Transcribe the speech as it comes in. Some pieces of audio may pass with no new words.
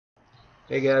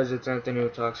Hey guys, it's Anthony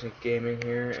with Toxic Gaming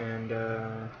here, and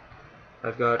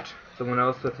I've got someone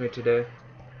else with me today.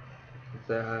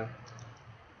 Say hi.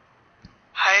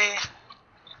 Hi.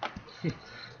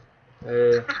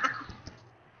 Hey.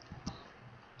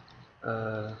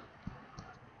 Uh.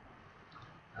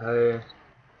 Hi.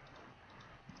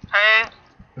 Hi.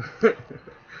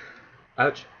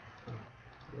 Ouch.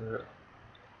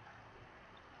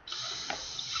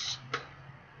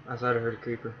 I thought I heard a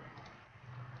creeper.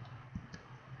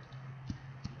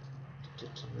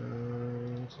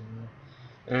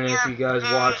 And if you guys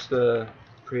watch the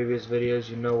previous videos,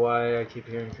 you know why I keep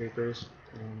hearing creepers.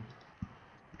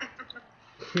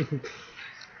 They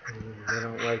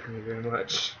don't like me very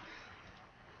much.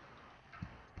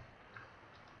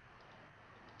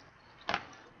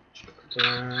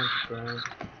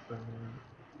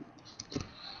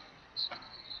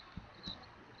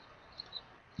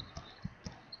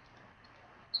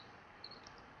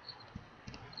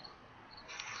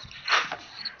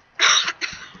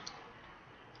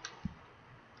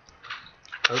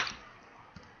 Oh.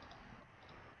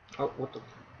 Oh, what the?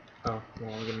 Oh,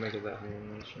 well, I'm gonna make it that high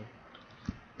animation.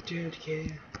 Dude,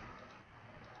 yeah.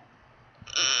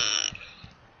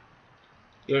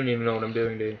 You don't even know what I'm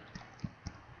doing, do you?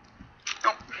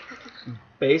 Nope.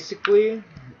 Basically,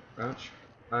 ouch,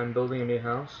 I'm building a new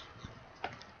house.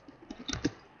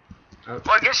 Ouch.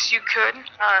 Well, I guess you could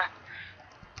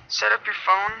set up your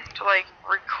phone to like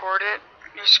record it,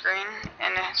 your screen,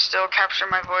 and still capture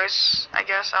my voice. I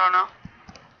guess I don't know.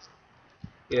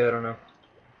 Yeah, I don't know.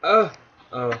 Oh,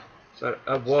 sorry.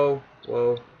 Whoa,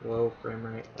 frame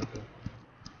rate. Okay.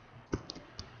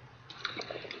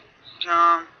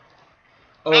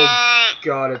 Oh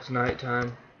God, it's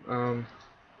nighttime.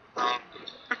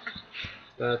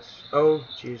 That's. Oh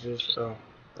Jesus. Oh,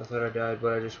 I thought I died,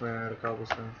 but I just ran out of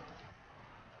cobblestone.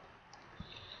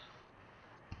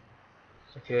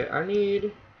 Okay, I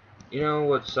need. You know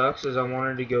what sucks is I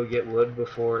wanted to go get wood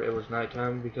before it was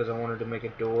nighttime because I wanted to make a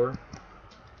door.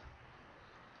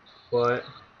 But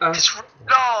Just risk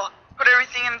it all. Put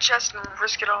everything in a chest and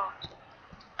risk it all.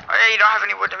 Oh yeah, you don't have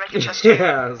any wood to make a chest.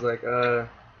 yeah, I was like, Oh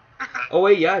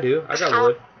wait, yeah, I do. I got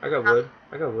wood. I got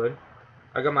wood.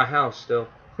 I got my house still.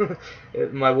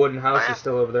 My wooden house is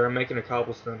still over there. I'm making a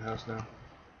cobblestone house now.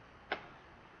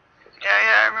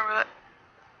 Yeah, I remember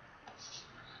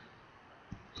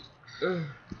that.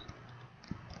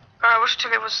 I wish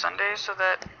today was Sunday so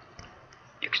that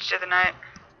you could stay the night.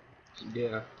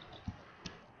 Yeah.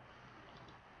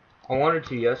 I wanted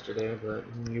to yesterday, but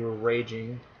you were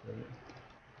raging.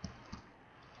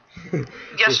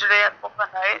 Yesterday at 12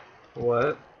 at night.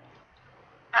 What?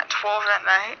 At 12 at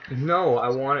night. No, I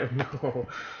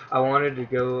wanted to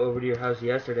go over to your house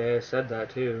yesterday. I said that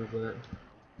too, but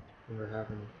never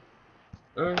happened.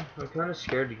 I'm kind of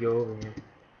scared to go over here.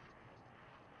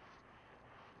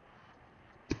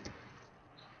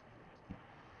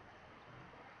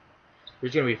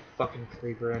 There's gonna be a fucking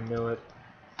creeper, I know it.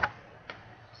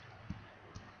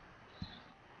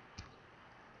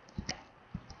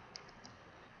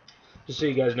 Just so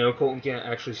you guys know, Colton can't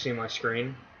actually see my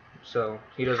screen, so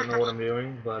he doesn't know what I'm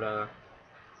doing, but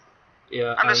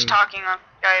yeah, I'm just talking on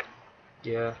Skype.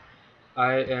 Yeah,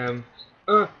 I am,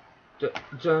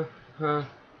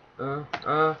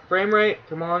 frame rate,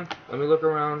 come on, let me look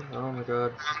around. Oh my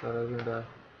god, I thought I was gonna die.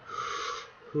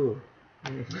 Whew.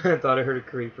 I thought I heard a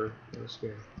creeper. That was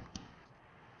scary.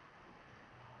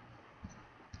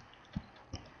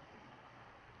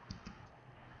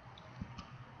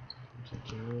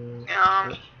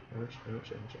 Ouch.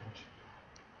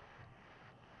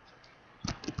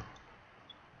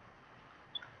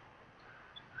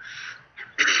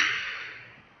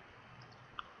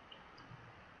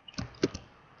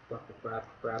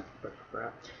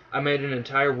 Crap. I made an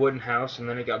entire wooden house and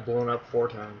then it got blown up 4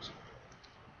 times.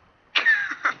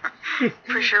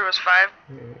 Pretty sure it was 5.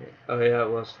 Oh yeah, it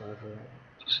was 5. Right?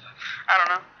 I don't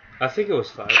know. I think it was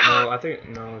 5. No,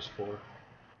 it was 4.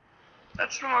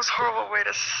 That's the most horrible way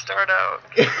to start out.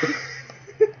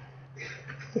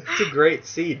 It's a great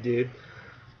seed, dude.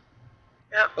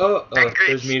 Yep. Oh,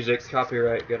 there's music.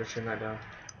 Copyright. Gotta turn that down.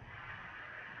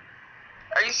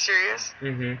 Are you serious?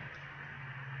 Mm-hmm.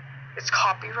 It's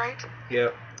copyright?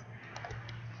 Yep.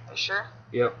 Are you sure?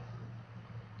 Yep.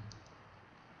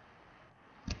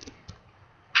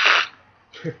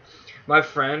 My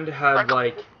friend had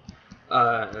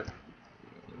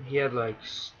he had like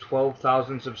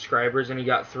 12,000 subscribers and he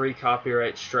got 3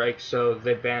 copyright strikes, so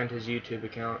they banned his YouTube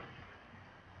account.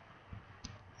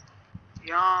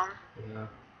 Yum. Yeah.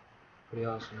 Pretty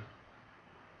awesome.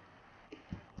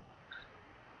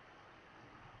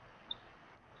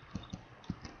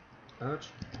 Ouch.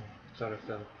 Thought I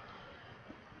fell.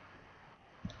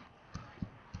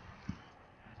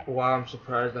 Wow, I'm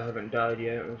surprised I haven't died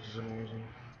yet, which is amazing.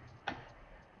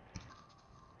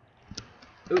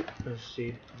 Oop, there's a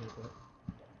seed.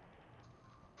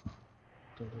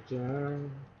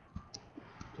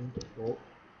 Oh,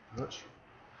 ouch.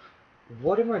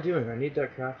 What am I doing? I need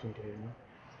that crafting table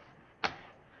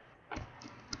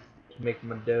to make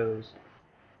my doughs.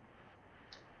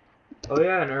 Oh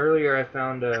yeah, and earlier I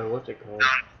found, what's it called?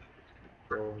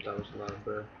 Oh, that was loud,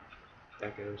 bro.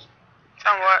 Echoes.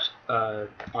 Found what?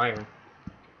 Iron.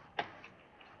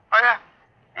 Oh yeah.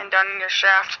 And down in your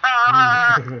shaft.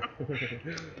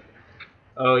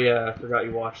 Oh yeah, I forgot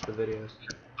you watched the videos.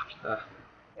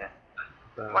 Yeah.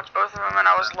 Bad. Watched both of them, and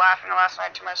I was laughing last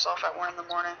night to myself at 1 in the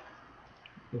morning.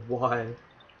 Why?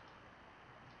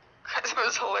 Because it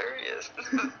was hilarious.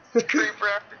 Creeper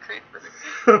after creeper.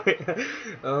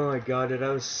 Oh my god, dude, I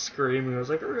was screaming. I was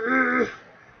like, "Urgh!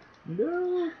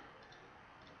 No!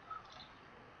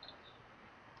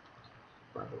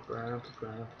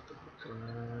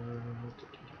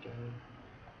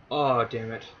 Oh,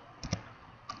 damn it.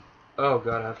 Oh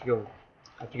god, I have to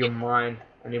go mine.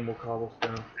 I need more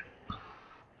cobblestone.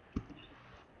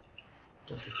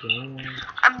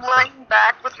 I'm laying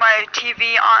back with my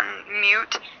TV on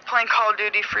mute, playing Call of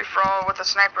Duty Free For All with a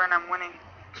sniper, and I'm winning.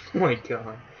 Oh my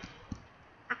god.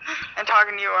 And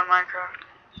talking to you on Minecraft.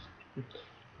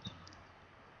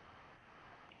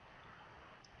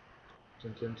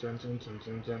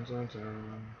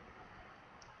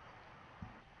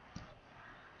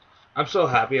 I'm so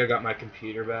happy I got my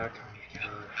computer back. Oh my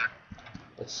god.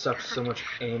 It sucks so much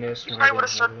anus when I I would didn't have have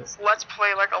started it. this Let's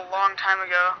Play like a long time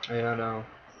ago. Yeah, I know.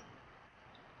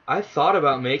 I thought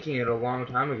about making it a long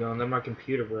time ago, and then my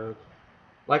computer broke.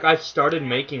 Like, I started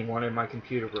making one, and my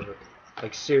computer broke.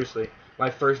 Like, seriously.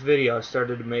 My first video, I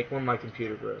started to make one, my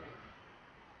computer broke.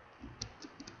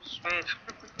 Sweet.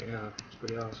 Yeah, it's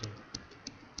pretty awesome.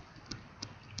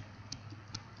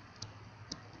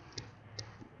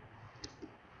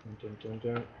 Dun, dun,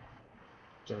 dun,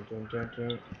 dun, dun, dun,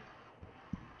 dun, dun.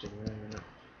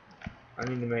 I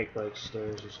need to make, like,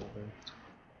 stairs or something.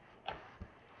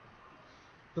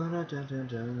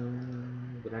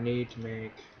 But I need to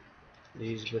make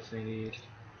these the thingies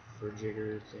for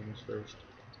jigger things first.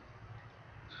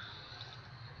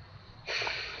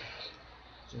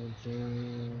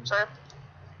 Sorry.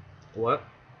 What?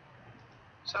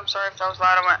 So I'm sorry if that was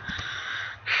loud. I went.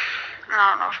 I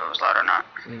don't know if it was loud or not.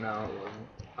 No, it wasn't.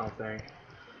 I don't think.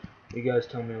 You guys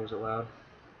tell me, was it loud?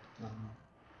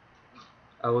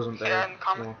 I wasn't there. Yeah,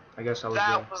 Well, I guess I was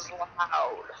that there. was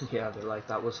loud. Yeah, they're like,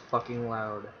 that was fucking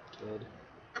loud, kid.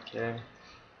 Okay?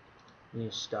 You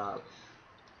need to stop.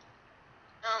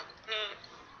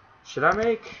 Should I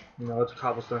make... No, it's a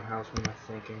cobblestone house. What am I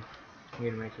thinking? I'm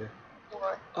gonna make it.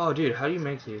 What? Oh, dude, how do you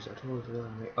make these? I totally forgot how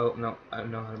to make... Oh, no, I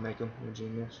know how to make them. I'm a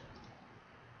genius.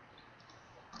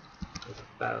 It's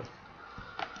bad.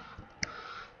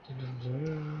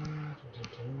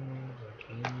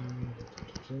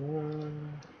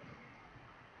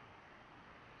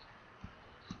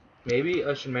 Maybe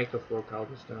I should make the floor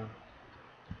cobblestone.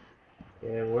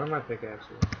 Yeah, where are my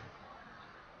pickaxes?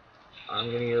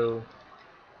 I'm gonna go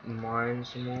mine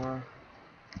some more.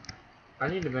 I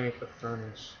need to make a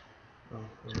furnace. Oh,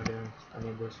 what am I doing? I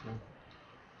need this one.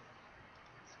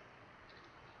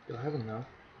 Do I have enough?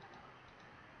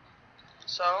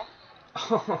 So?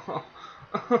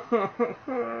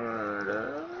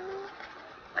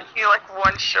 I feel like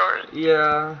one short.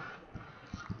 Yeah.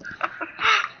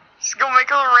 Just go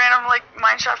make a random like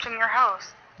mineshaft in your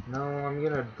house. No, I'm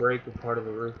gonna break a part of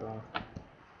the roof off.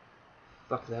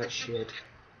 Fuck that shit.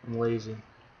 I'm lazy.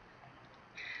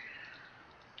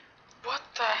 What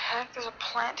the heck? There's a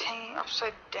plant hanging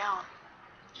upside down.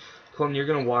 Colton, you're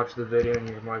gonna watch the video and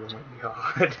you're like, oh my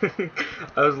god.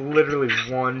 I was literally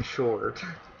one short.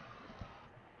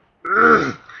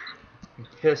 I'm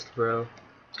pissed, bro.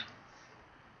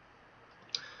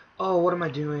 Oh, what am I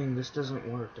doing? This doesn't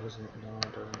work, does it? No,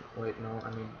 it doesn't. Wait, no, I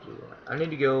need to do that. I need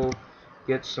to go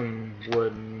get some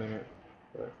wood in a minute.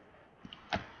 But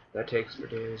that takes for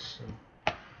days. So.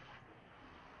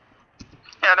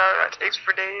 Yeah, no, that takes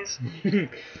for days.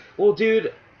 Well,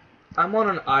 dude, I'm on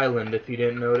an island, if you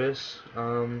didn't notice.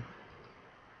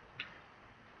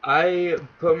 I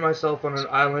put myself on an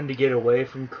island to get away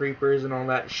from creepers and all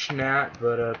that schnat,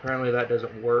 but apparently that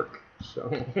doesn't work,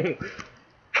 so...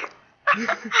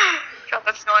 God,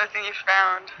 that's the only thing you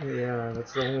found. Yeah,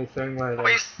 that's the only thing that Well,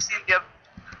 you've seen the...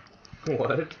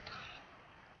 What?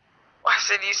 Well, I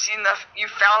said you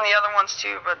found the other ones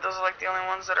too, but those are like the only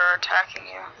ones that are attacking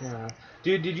you. Yeah.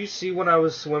 Dude, did you see when I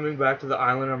was swimming back to the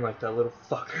island? I'm like, that little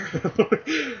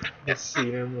fucker. I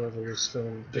seen him, I was like, this son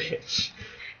of a bitch.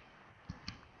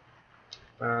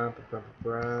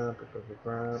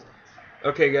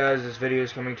 Okay, guys, this video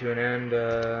is coming to an end.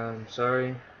 I'm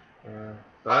sorry. Bye.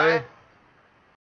 Bye.